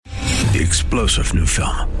The explosive new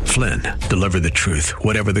film, Flynn, deliver the truth,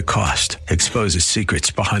 whatever the cost, exposes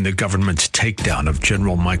secrets behind the government's takedown of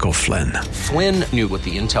General Michael Flynn. Flynn knew what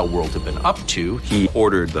the intel world had been up to. He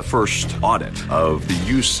ordered the first audit of the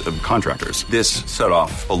use of contractors. This set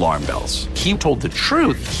off alarm bells. He told the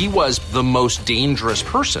truth. He was the most dangerous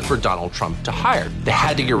person for Donald Trump to hire. They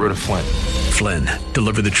had to get rid of Flynn. Flynn,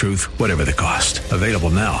 deliver the truth, whatever the cost. Available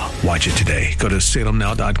now. Watch it today. Go to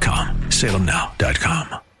salemnow.com.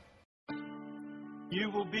 salemnow.com. You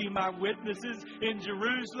will be my witnesses in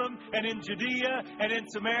Jerusalem and in Judea and in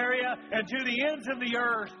Samaria and to the ends of the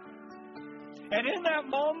earth. And in that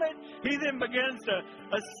moment, he then begins to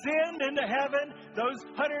ascend into heaven. Those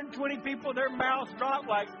 120 people, their mouths drop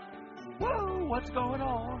like, whoa, what's going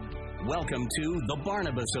on? Welcome to The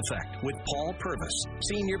Barnabas Effect with Paul Purvis,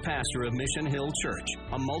 Senior Pastor of Mission Hill Church,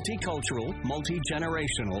 a multicultural,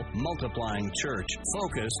 multi-generational, multiplying church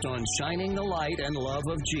focused on shining the light and love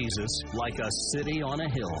of Jesus like a city on a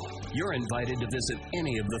hill. You're invited to visit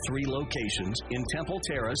any of the 3 locations in Temple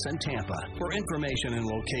Terrace and Tampa. For information and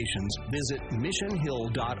locations, visit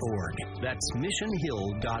missionhill.org. That's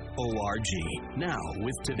missionhill.org. Now,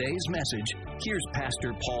 with today's message, here's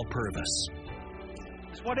Pastor Paul Purvis.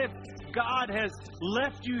 What if God has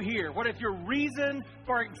left you here? What if your reason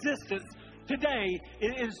for existence today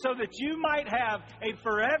is so that you might have a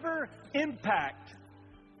forever impact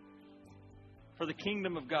for the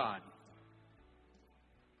kingdom of God?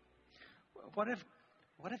 What if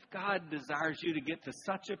God desires you to get to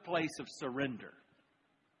such a place of surrender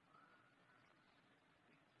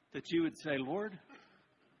that you would say, Lord,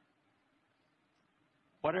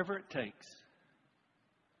 whatever it takes,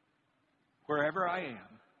 wherever I am,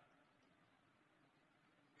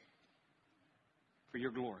 for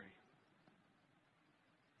your glory.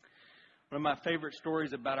 One of my favorite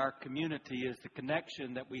stories about our community is the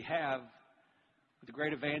connection that we have with the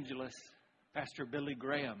great evangelist, Pastor Billy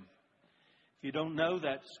Graham. If you don't know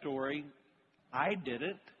that story, I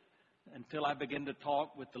didn't until I began to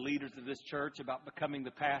talk with the leaders of this church about becoming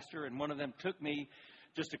the pastor. And one of them took me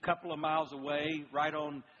just a couple of miles away, right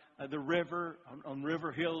on the river, on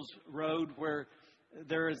River Hills Road, where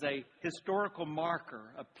there is a historical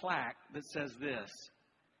marker, a plaque that says this.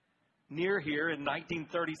 Near here in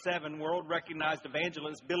 1937, world-recognized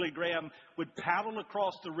evangelist Billy Graham would paddle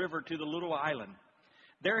across the river to the little island.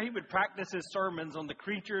 There he would practice his sermons on the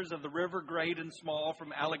creatures of the river, great and small,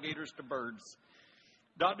 from alligators to birds.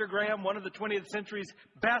 Dr. Graham, one of the 20th century's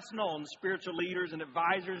best-known spiritual leaders and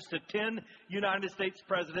advisors to 10 United States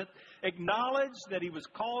presidents, acknowledged that he was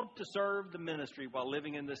called to serve the ministry while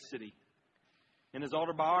living in this city. In his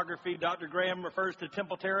autobiography, Dr. Graham refers to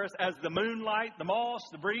Temple Terrace as the moonlight, the moss,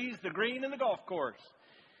 the breeze, the green, and the golf course.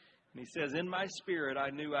 And he says, in my spirit, I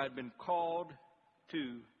knew I'd been called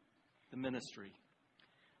to the ministry.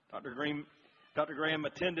 Dr. Graham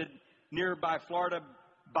attended nearby Florida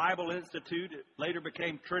Bible Institute. It later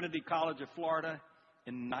became Trinity College of Florida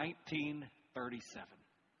in 1937.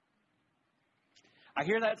 I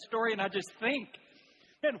hear that story and I just think,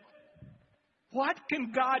 man, what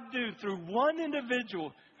can God do through one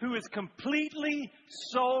individual who is completely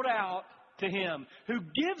sold out to Him, who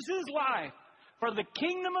gives his life for the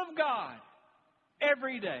kingdom of God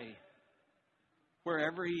every day,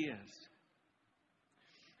 wherever he is?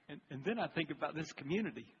 And then I think about this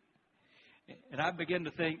community. And I begin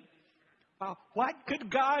to think, wow, what could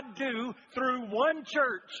God do through one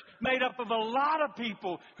church made up of a lot of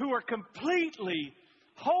people who are completely,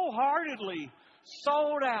 wholeheartedly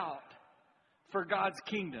sold out for God's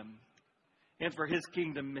kingdom and for His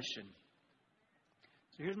kingdom mission?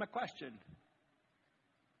 So here's my question.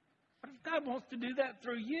 What if God wants to do that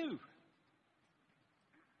through you?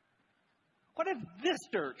 What if this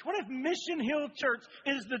church, what if Mission Hill Church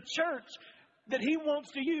is the church that He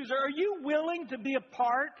wants to use? Are you willing to be a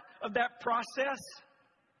part of that process?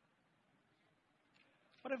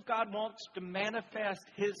 What if God wants to manifest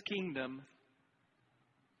His kingdom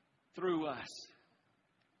through us?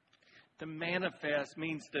 To manifest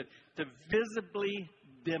means to visibly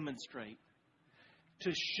demonstrate,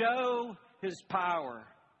 to show His power,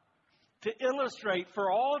 to illustrate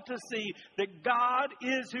for all to see that God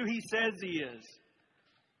is who He says He is.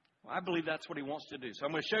 Well, I believe that's what He wants to do. So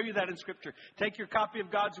I'm going to show you that in Scripture. Take your copy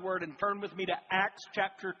of God's Word and turn with me to Acts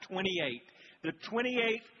chapter 28. The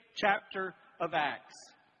 28th chapter of Acts.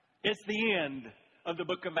 It's the end of the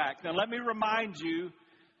book of Acts. Now let me remind you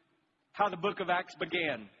how the book of Acts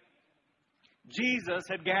began. Jesus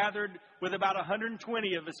had gathered with about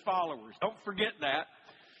 120 of His followers. Don't forget that,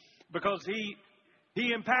 because He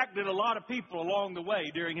He impacted a lot of people along the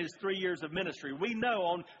way during his 3 years of ministry. We know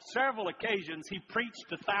on several occasions he preached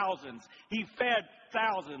to thousands. He fed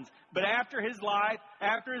thousands. But after his life,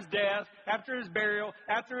 after his death, after his burial,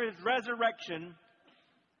 after his resurrection,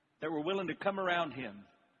 they were willing to come around him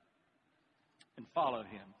and follow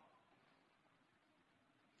him.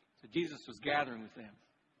 So Jesus was gathering with them.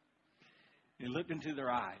 He looked into their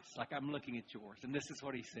eyes like I'm looking at yours. And this is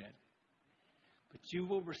what he said. But you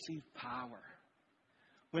will receive power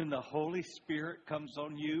when the Holy Spirit comes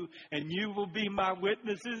on you, and you will be my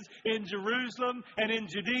witnesses in Jerusalem and in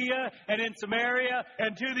Judea and in Samaria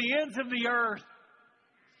and to the ends of the earth.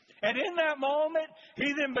 And in that moment,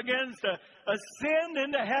 he then begins to ascend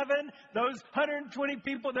into heaven. Those 120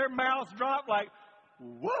 people, their mouths drop like,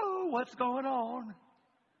 whoa, what's going on?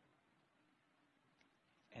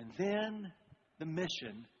 And then the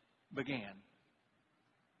mission began.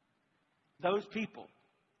 Those people,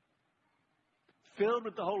 filled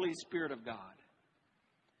with the Holy Spirit of God,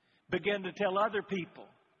 began to tell other people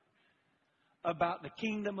about the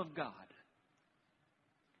kingdom of God.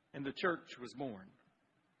 And the church was born.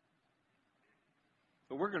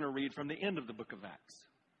 But we're going to read from the end of the book of Acts.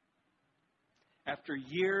 After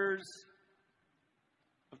years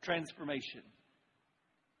of transformation.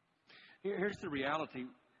 Here's the reality.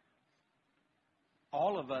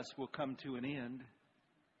 All of us will come to an end.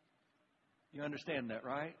 You understand that,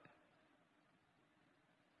 right?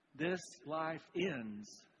 This life ends.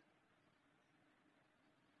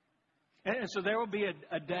 And so there will be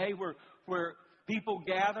a day where people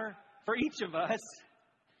gather for each of us,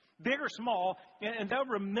 big or small, and they'll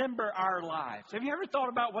remember our lives. Have you ever thought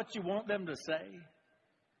about what you want them to say?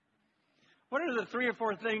 What are the 3 or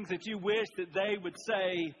 4 things that you wish that they would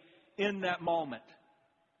say in that moment?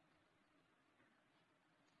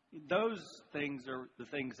 Those things are the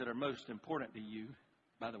things that are most important to you,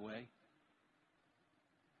 by the way.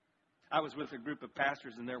 I was with a group of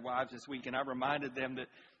pastors and their wives this week, and I reminded them that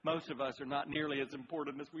most of us are not nearly as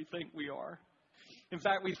important as we think we are. In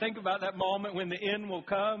fact, we think about that moment when the end will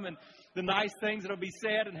come and the nice things that will be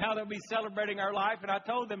said and how they'll be celebrating our life. And I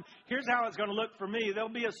told them, here's how it's going to look for me. There'll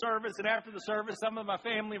be a service, and after the service, some of my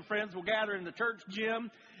family and friends will gather in the church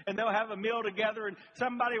gym, and they'll have a meal together, and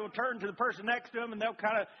somebody will turn to the person next to them, and they'll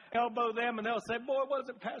kind of elbow them, and they'll say, boy,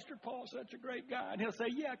 wasn't Pastor Paul such a great guy? And he'll say,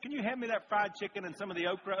 yeah, can you hand me that fried chicken and some of the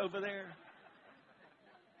okra over there?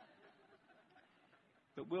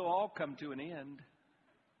 But we'll all come to an end.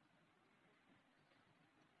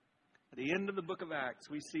 At the end of the book of Acts,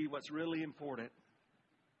 we see what's really important.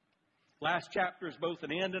 Last chapter is both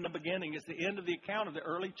an end and a beginning. It's the end of the account of the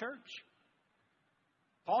early church.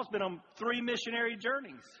 Paul's been on 3 missionary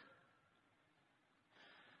journeys.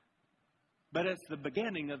 But it's the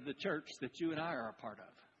beginning of the church that you and I are a part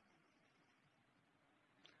of.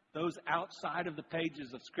 Those outside of the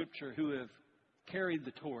pages of Scripture who have carried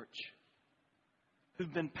the torch,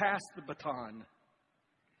 who've been passed the baton.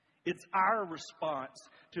 It's our response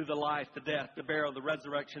to the life, the death, the burial, the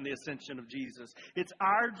resurrection, the ascension of Jesus. It's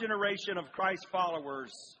our generation of Christ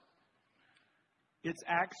followers. It's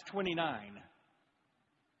Acts 29.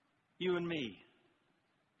 You and me.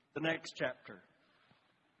 The next chapter.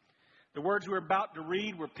 The words we're about to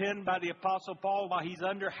read were penned by the Apostle Paul while he's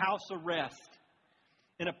under house arrest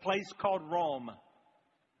in a place called Rome.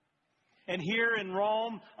 And here in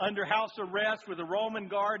Rome, under house arrest with a Roman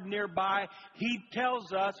guard nearby, he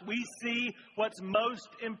tells us we see what's most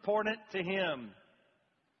important to him.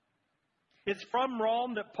 It's from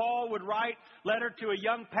Rome that Paul would write a letter to a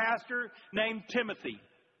young pastor named Timothy.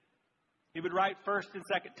 He would write 1st and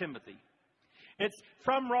 2nd Timothy. It's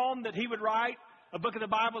from Rome that he would write a book of the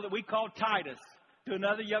Bible that we call Titus to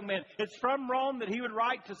another young man. It's from Rome that he would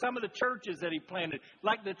write to some of the churches that he planted,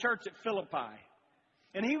 like the church at Philippi.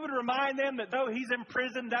 And he would remind them that though he's in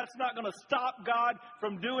prison, that's not going to stop God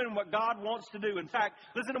from doing what God wants to do. In fact,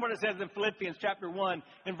 listen to what it says in Philippians chapter 1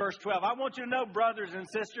 and verse 12. I want you to know, brothers and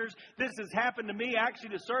sisters, this has happened to me actually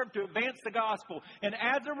to serve to advance the gospel. And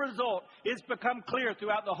as a result, it's become clear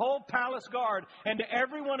throughout the whole palace guard and to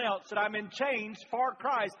everyone else that I'm in chains for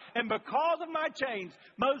Christ. And because of my chains,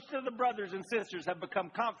 most of the brothers and sisters have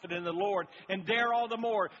become confident in the Lord and dare all the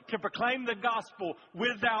more to proclaim the gospel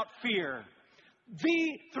without fear.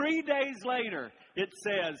 3 days later, it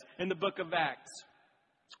says in the book of Acts,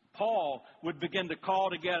 Paul would begin to call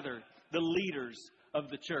together the leaders of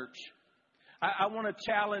the church. I want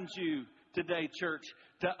to challenge you today, church,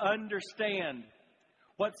 to understand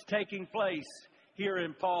what's taking place here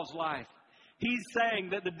in Paul's life. He's saying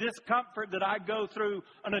that the discomfort that I go through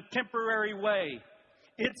in a temporary way,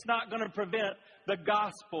 it's not going to prevent the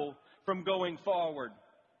gospel from going forward.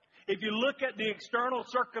 If you look at the external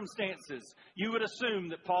circumstances, you would assume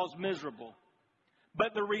that Paul's miserable.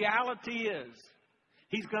 But the reality is,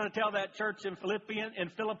 he's going to tell that church in Philippi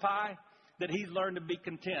that he's learned to be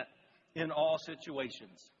content in all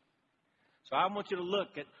situations. So I want you to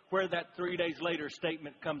look at where that 3 days later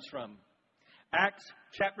statement comes from. Acts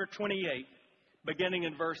chapter 28, beginning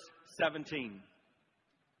in verse 17.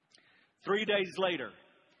 3 days later,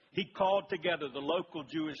 he called together the local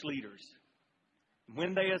Jewish leaders.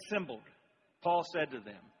 When they assembled, Paul said to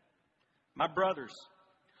them, "My brothers,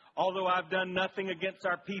 although I've done nothing against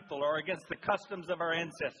our people or against the customs of our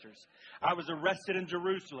ancestors, I was arrested in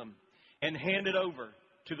Jerusalem and handed over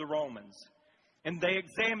to the Romans. And they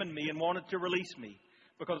examined me and wanted to release me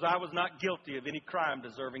because I was not guilty of any crime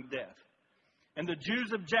deserving death. And the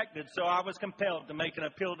Jews objected, so I was compelled to make an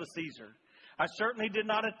appeal to Caesar. I certainly did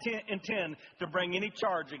not intend to bring any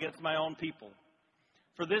charge against my own people.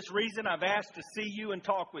 For this reason, I've asked to see you and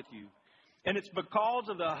talk with you. And it's because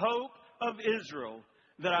of the hope of Israel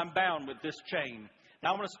that I'm bound with this chain." Now,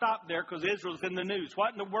 I want to stop there because Israel's in the news.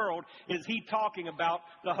 What in the world is he talking about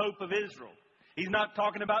the hope of Israel? He's not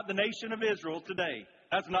talking about the nation of Israel today.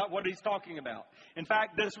 That's not what he's talking about. In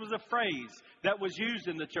fact, this was a phrase that was used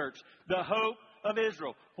in the church, the hope of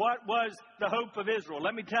Israel. What was the hope of Israel?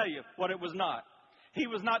 Let me tell you what it was not. He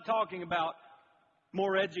was not talking about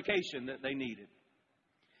more education that they needed.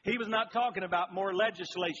 He was not talking about more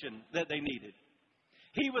legislation that they needed.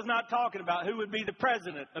 He was not talking about who would be the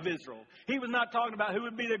president of Israel. He was not talking about who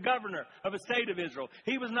would be the governor of a state of Israel.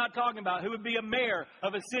 He was not talking about who would be a mayor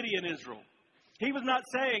of a city in Israel. He was not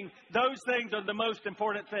saying those things are the most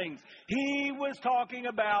important things. He was talking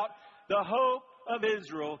about the hope of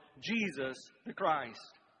Israel, Jesus the Christ,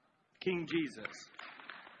 King Jesus.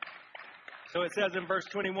 So it says in verse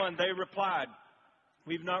 21, they replied,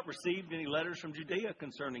 "We've not received any letters from Judea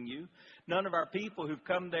concerning you. None of our people who've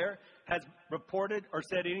come there has reported or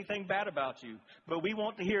said anything bad about you. But we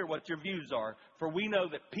want to hear what your views are, for we know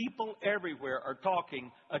that people everywhere are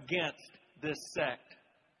talking against this sect."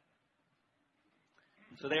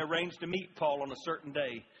 And so they arranged to meet Paul on a certain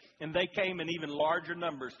day, and they came in even larger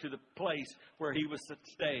numbers to the place where he was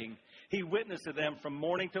staying. He witnessed to them from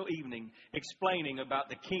morning till evening, explaining about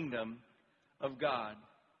the kingdom of God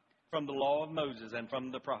from the law of Moses and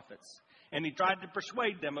from the prophets. And he tried to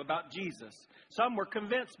persuade them about Jesus. Some were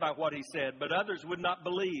convinced by what he said, but others would not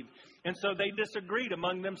believe. And so they disagreed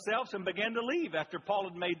among themselves and began to leave after Paul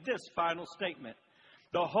had made this final statement.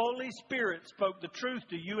 "The Holy Spirit spoke the truth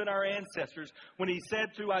to you and our ancestors when he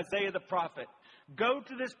said through Isaiah the prophet, 'Go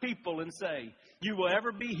to this people and say, you will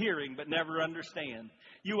ever be hearing but never understand.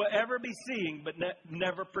 You will ever be seeing but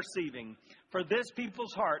never perceiving. For this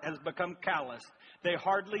people's heart has become calloused. They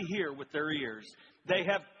hardly hear with their ears. They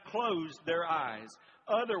have closed their eyes.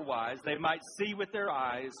 Otherwise, they might see with their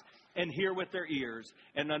eyes and hear with their ears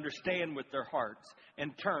and understand with their hearts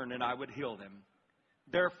and turn and I would heal them.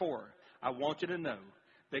 Therefore, I want you to know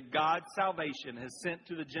that God's salvation has sent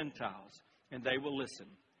to the Gentiles and they will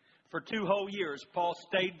listen.' For 2 whole years, Paul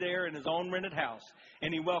stayed there in his own rented house,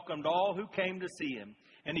 and he welcomed all who came to see him.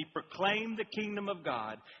 And he proclaimed the kingdom of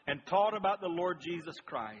God and taught about the Lord Jesus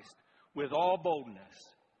Christ with all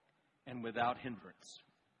boldness and without hindrance."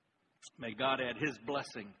 May God add his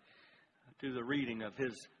blessing to the reading of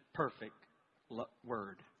his perfect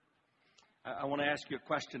word. I want to ask you a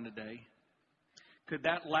question today. Could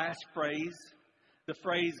that last phrase, the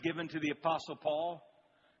phrase given to the Apostle Paul,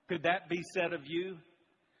 could that be said of you?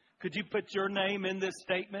 Could you put your name in this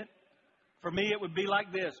statement? For me, it would be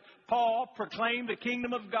like this. Paul proclaimed the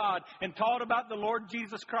kingdom of God and taught about the Lord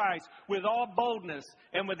Jesus Christ with all boldness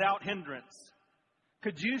and without hindrance.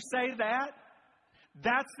 Could you say that?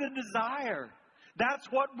 That's the desire.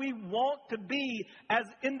 That's what we want to be as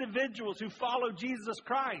individuals who follow Jesus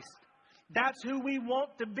Christ. That's who we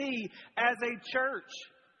want to be as a church.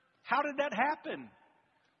 How did that happen?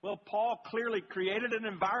 Well, Paul clearly created an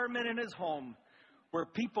environment in his home where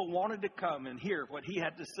people wanted to come and hear what he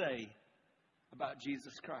had to say about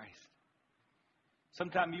Jesus Christ.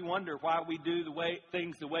 Sometimes you wonder why we do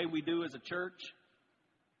things the way we do as a church.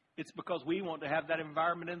 It's because we want to have that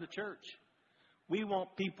environment in the church. We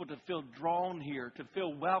want people to feel drawn here, to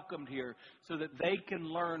feel welcomed here, so that they can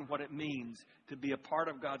learn what it means to be a part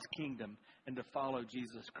of God's kingdom and to follow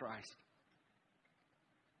Jesus Christ.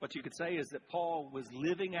 What you could say is that Paul was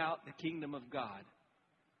living out the kingdom of God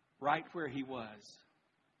right where he was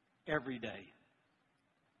every day.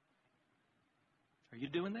 Are you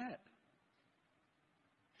doing that?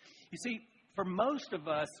 You see, for most of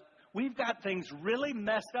us, we've got things really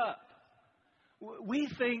messed up. We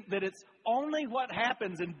think that it's only what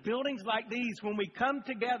happens in buildings like these when we come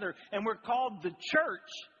together and we're called the church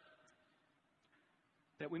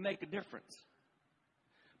that we make a difference.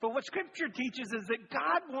 But what Scripture teaches is that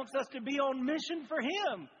God wants us to be on mission for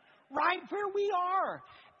Him, right where we are,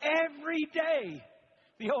 every day.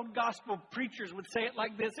 The old gospel preachers would say it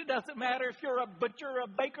like this: it doesn't matter if you're a butcher, a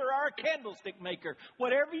baker, or a candlestick maker.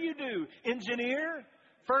 Whatever you do, engineer,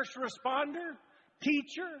 first responder,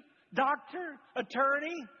 teacher, doctor,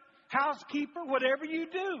 attorney, housekeeper, whatever you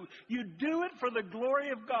do it for the glory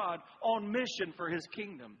of God, on mission for His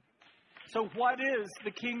kingdom. So what is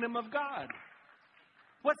the kingdom of God?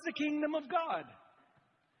 What's the kingdom of God?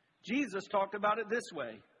 Jesus talked about it this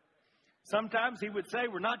way. Sometimes He would say,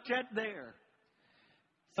 we're not yet there.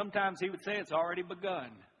 Sometimes He would say, it's already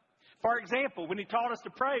begun. For example, when He taught us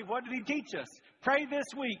to pray, what did He teach us? Pray this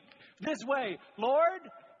week, this way: Lord,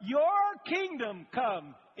 your kingdom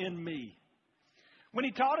come in me. When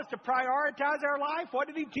He taught us to prioritize our life, what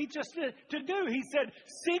did He teach us to do? He said,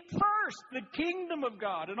 seek first the kingdom of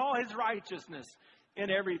God and all His righteousness, and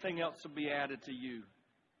everything else will be added to you.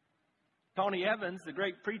 Tony Evans, the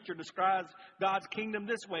great preacher, describes God's kingdom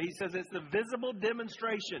this way. He says it's the visible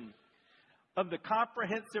demonstration of the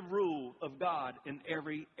comprehensive rule of God in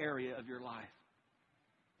every area of your life.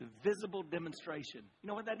 The visible demonstration. You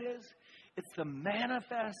know what that is? It's the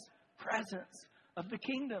manifest presence of the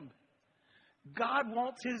kingdom. God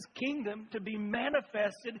wants His kingdom to be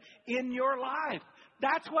manifested in your life.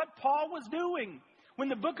 That's what Paul was doing. When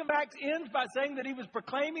the book of Acts ends by saying that he was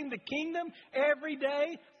proclaiming the kingdom every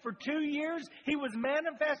day for 2 years, he was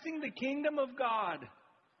manifesting the kingdom of God.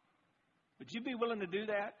 Would you be willing to do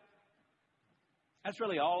that? That's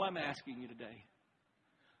really all I'm asking you today.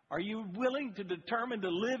 Are you willing to determine to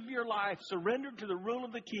live your life surrendered to the rule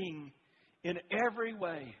of the King in every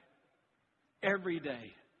way, every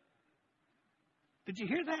day? Did you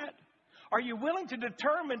hear that? Are you willing to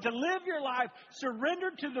determine to live your life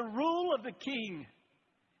surrendered to the rule of the King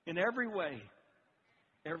in every way,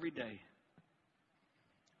 every day?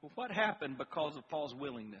 Well, what happened because of Paul's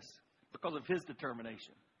willingness, because of his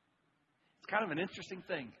determination? It's kind of an interesting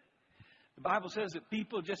thing. The Bible says that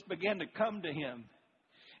people just began to come to him.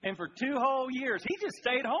 And for 2 whole years, he just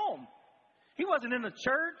stayed home. He wasn't in a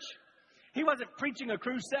church. He wasn't preaching a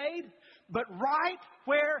crusade. But right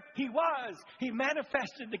where he was, he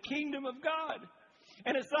manifested the kingdom of God.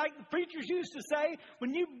 And it's like the preachers used to say,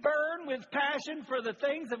 when you burn with passion for the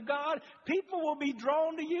things of God, people will be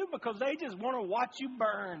drawn to you because they just want to watch you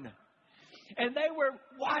burn. And they were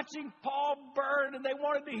watching Paul burn, and they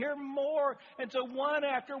wanted to hear more. And so one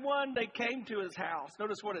after one, they came to his house.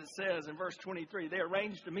 Notice what it says in verse 23. They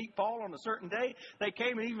arranged to meet Paul on a certain day. They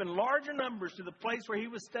came in even larger numbers to the place where he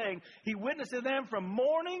was staying. He witnessed to them from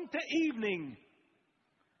morning to evening,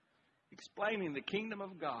 explaining the kingdom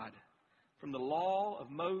of God. From the law of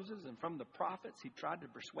Moses and from the prophets, he tried to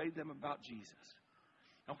persuade them about Jesus.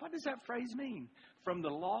 Now, what does that phrase mean? From the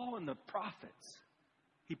law and the prophets,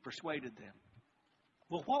 he persuaded them.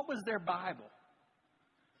 Well, what was their Bible?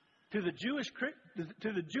 To the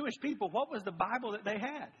Jewish people, what was the Bible that they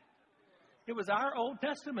had? It was our Old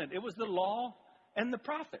Testament. It was the law and the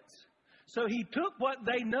prophets. So he took what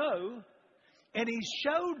they know and he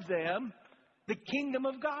showed them the kingdom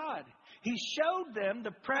of God. He showed them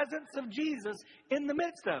the presence of Jesus in the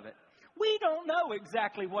midst of it. We don't know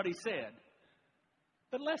exactly what he said,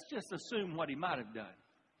 but let's just assume what he might have done.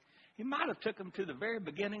 He might have took them to the very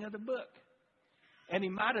beginning of the book. And he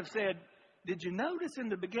might have said, did you notice in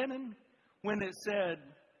the beginning when it said,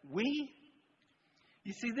 we?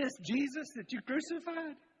 You see this Jesus that you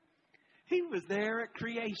crucified? He was there at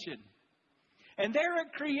creation. And there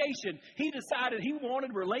at creation, he decided he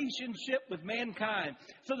wanted relationship with mankind.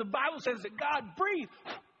 So the Bible says that God breathed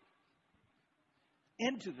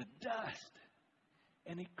into the dust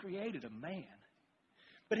and he created a man.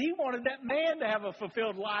 But he wanted that man to have a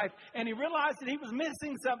fulfilled life, and he realized that he was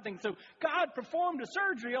missing something. So God performed a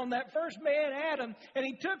surgery on that first man, Adam, and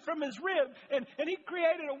he took from his rib, and he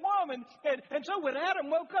created a woman. And so when Adam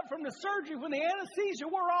woke up from the surgery, when the anesthesia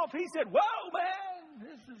wore off, he said, whoa, man,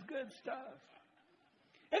 this is good stuff.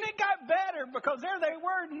 And it got better because there they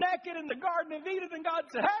were naked in the Garden of Eden, and God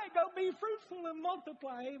said, hey, go be fruitful and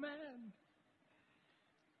multiply, amen.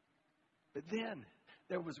 But then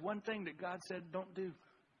there was one thing that God said, don't do.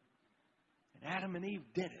 And Adam and Eve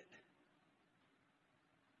did it.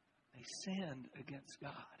 They sinned against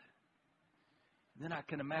God. And then I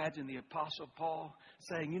can imagine the Apostle Paul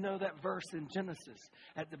saying, you know that verse in Genesis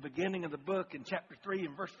at the beginning of the book in chapter 3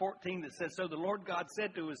 and verse 14 that says, so the Lord God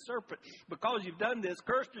said to his serpent, because you've done this,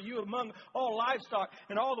 cursed are you among all livestock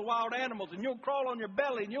and all the wild animals, and you'll crawl on your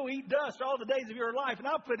belly and you'll eat dust all the days of your life. And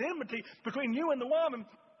I'll put enmity between you and the woman,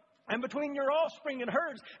 and between your offspring and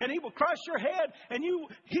hers, and he will crush your head, and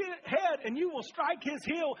you will strike his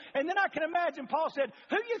heel. And then I can imagine Paul said,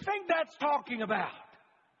 who do you think that's talking about?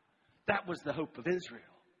 That was the hope of Israel.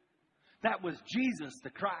 That was Jesus the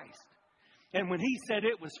Christ. And when he said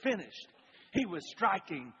it was finished, he was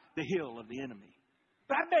striking the heel of the enemy.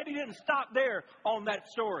 But I bet he didn't stop there on that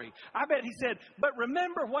story. I bet he said, but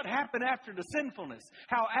remember what happened after the sinfulness.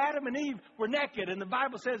 How Adam and Eve were naked, and the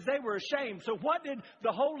Bible says they were ashamed. So what did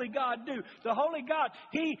the Holy God do? The Holy God,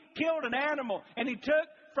 he killed an animal, and he took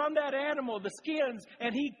from that animal the skins,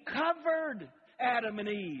 and he covered Adam and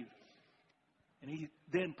Eve. And he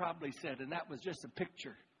then probably said, and that was just a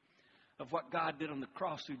picture of what God did on the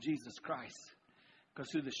cross through Jesus Christ.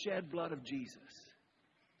 Because through the shed blood of Jesus,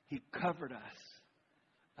 he covered us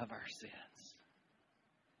of our sins.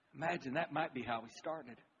 Imagine that might be how he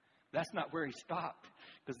started. That's not where he stopped.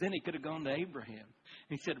 Because then he could have gone to Abraham.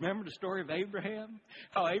 He said, remember the story of Abraham?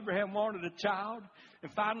 How Abraham wanted a child.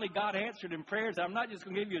 And finally God answered in prayers, I'm not just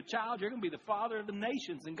going to give you a child. You're going to be the father of the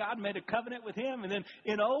nations. And God made a covenant with him. And then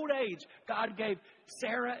in old age, God gave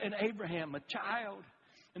Sarah and Abraham a child.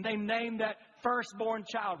 And they named that firstborn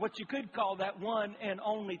child, what you could call that one and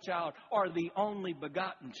only child, or the only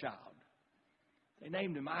begotten child. They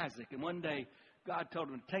named him Isaac. And one day, God told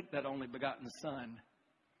him to take that only begotten son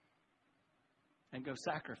and go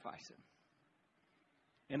sacrifice him.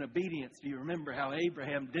 In obedience, do you remember how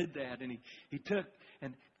Abraham did that? And he took,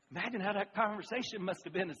 and imagine how that conversation must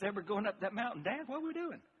have been as they were going up that mountain. Dad, what are we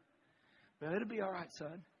doing? Well, it'll be all right,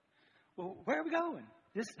 son. Well, where are we going?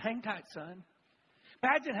 Just hang tight, son.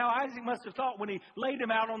 Imagine how Isaac must have thought when he laid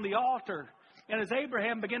him out on the altar. And as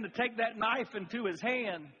Abraham began to take that knife into his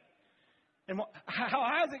hand. And how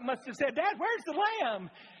Isaac must have said, Dad, where's the lamb?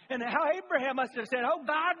 And how Abraham must have said, oh,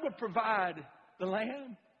 God would provide the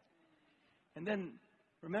lamb. And then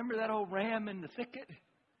remember that old ram in the thicket?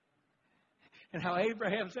 And how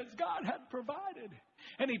Abraham says, God had provided.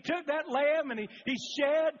 And he took that lamb and he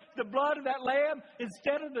shed the blood of that lamb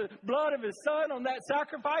instead of the blood of his son on that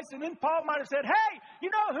sacrifice. And then Paul might have said, hey, you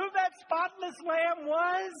know who that spotless lamb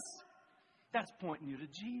was? That's pointing you to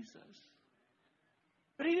Jesus.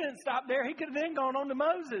 But he didn't stop there. He could have then gone on to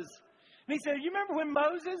Moses. And he said, you remember when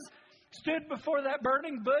Moses stood before that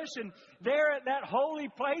burning bush, and there at that holy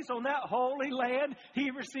place on that holy land,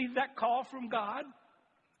 he received that call from God?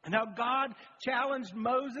 And how God challenged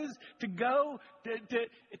Moses to go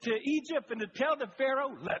to Egypt and to tell the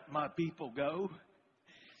Pharaoh, let my people go.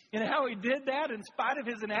 And how he did that in spite of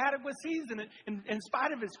his inadequacies and in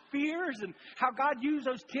spite of his fears, and how God used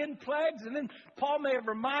those 10 plagues. And then Paul may have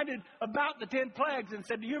reminded about the 10 plagues and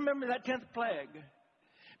said, do you remember that 10th plague?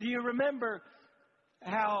 Do you remember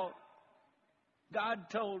how God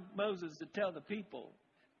told Moses to tell the people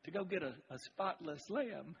to go get a spotless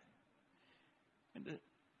lamb and to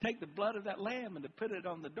take the blood of that lamb and to put it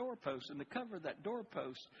on the doorpost and to cover that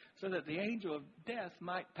doorpost so that the angel of death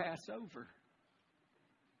might pass over?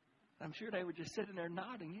 I'm sure they were just sitting there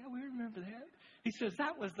nodding. Yeah, we remember that. He says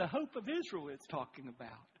that was the hope of Israel it's talking about.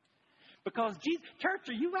 Because, Jesus, church,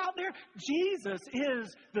 are you out there? Jesus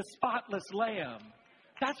is the spotless lamb.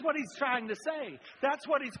 That's what he's trying to say. That's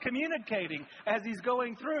what he's communicating as he's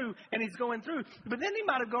going through and he's going through. But then he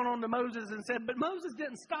might have gone on to Moses and said, but Moses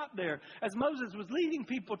didn't stop there. As Moses was leading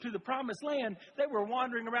people to the promised land, they were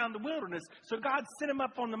wandering around the wilderness. So God sent him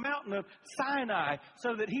up on the mountain of Sinai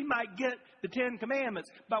so that he might get the 10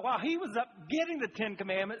 commandments. But while he was up getting the 10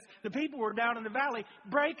 commandments, the people were down in the valley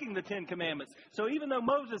breaking the 10 commandments. So even though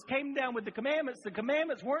Moses came down with the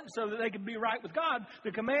commandments weren't so that they could be right with God.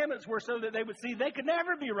 The commandments were so that they would see they could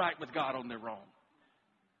never be right with God on their own.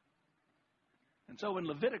 And so in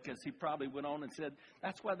Leviticus, he probably went on and said,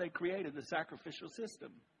 that's why they created the sacrificial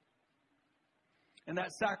system. And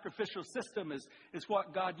that sacrificial system is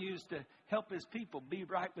what God used to help his people be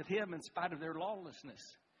right with him in spite of their lawlessness.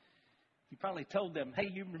 He probably told them, hey,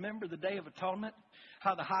 you remember the Day of Atonement?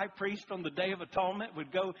 How the high priest on the Day of Atonement would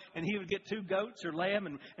go and he would get 2 goats or lamb,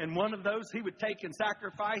 and one of those he would take and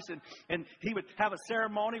sacrifice, and he would have a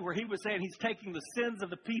ceremony where he was saying he's taking the sins of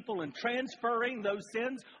the people and transferring those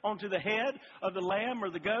sins onto the head of the lamb or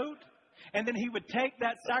the goat. And then he would take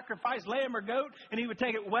that sacrificed lamb or goat and he would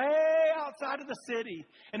take it way outside of the city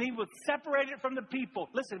and he would separate it from the people.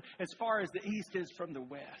 Listen, as far as the east is from the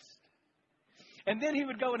west. And then he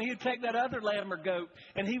would go and he would take that other lamb or goat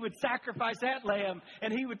and he would sacrifice that lamb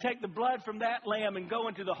and he would take the blood from that lamb and go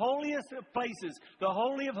into the holiest of places, the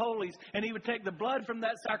Holy of Holies, and he would take the blood from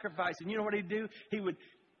that sacrifice. And you know what he'd do? He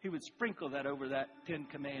would sprinkle that over that 10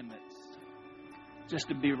 commandments just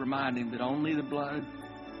to be reminding that only the blood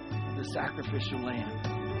of the sacrificial lamb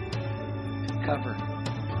could cover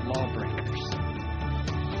the lawbreakers.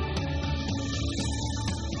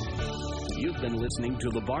 You've been listening to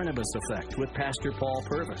The Barnabas Effect with Pastor Paul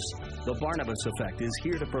Purvis. The Barnabas Effect is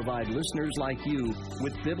here to provide listeners like you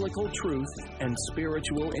with biblical truth and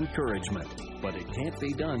spiritual encouragement. But it can't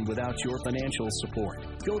be done without your financial support.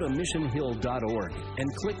 Go to missionhill.org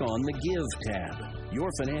and click on the Give tab. Your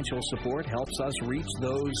financial support helps us reach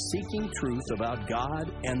those seeking truth about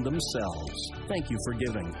God and themselves. Thank you for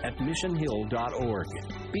giving at missionhill.org.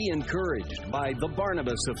 Be encouraged by The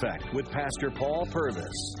Barnabas Effect with Pastor Paul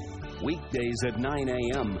Purvis. Weekdays at 9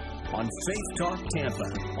 a.m. on Faith Talk Tampa.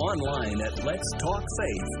 Online at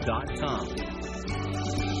letstalkfaith.com.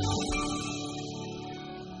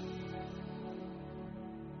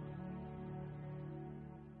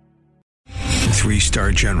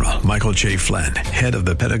 3-star General Michael J. Flynn, head of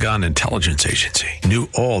the Pentagon Intelligence Agency, knew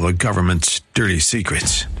all the government's dirty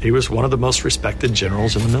secrets. He was one of the most respected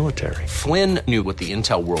generals in the military. Flynn knew what the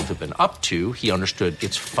intel world had been up to. He understood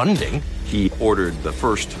its funding. He ordered the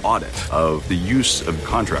first audit of the use of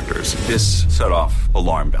contractors. This set off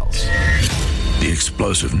alarm bells. The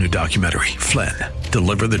explosive new documentary, Flynn,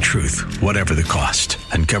 Deliver the Truth, Whatever the Cost,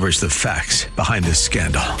 uncovers the facts behind this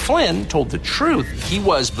scandal. Flynn told the truth. He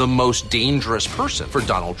was the most dangerous person for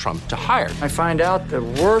Donald Trump to hire. I find out the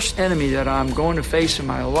worst enemy that I'm going to face in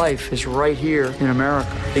my life is right here in America.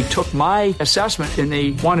 They took my assessment and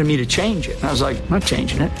they wanted me to change it. And I was like, I'm not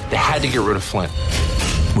changing it. They had to get rid of Flynn.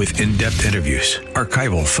 With in-depth interviews,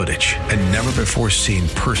 archival footage, and never-before-seen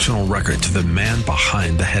personal records of the man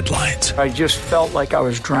behind the headlines. I just felt like I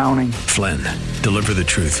was drowning. Flynn, Deliver the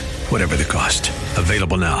Truth, Whatever the Cost.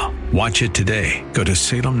 Available now. Watch it today. Go to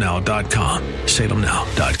salemnow.com.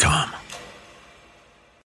 salemnow.com.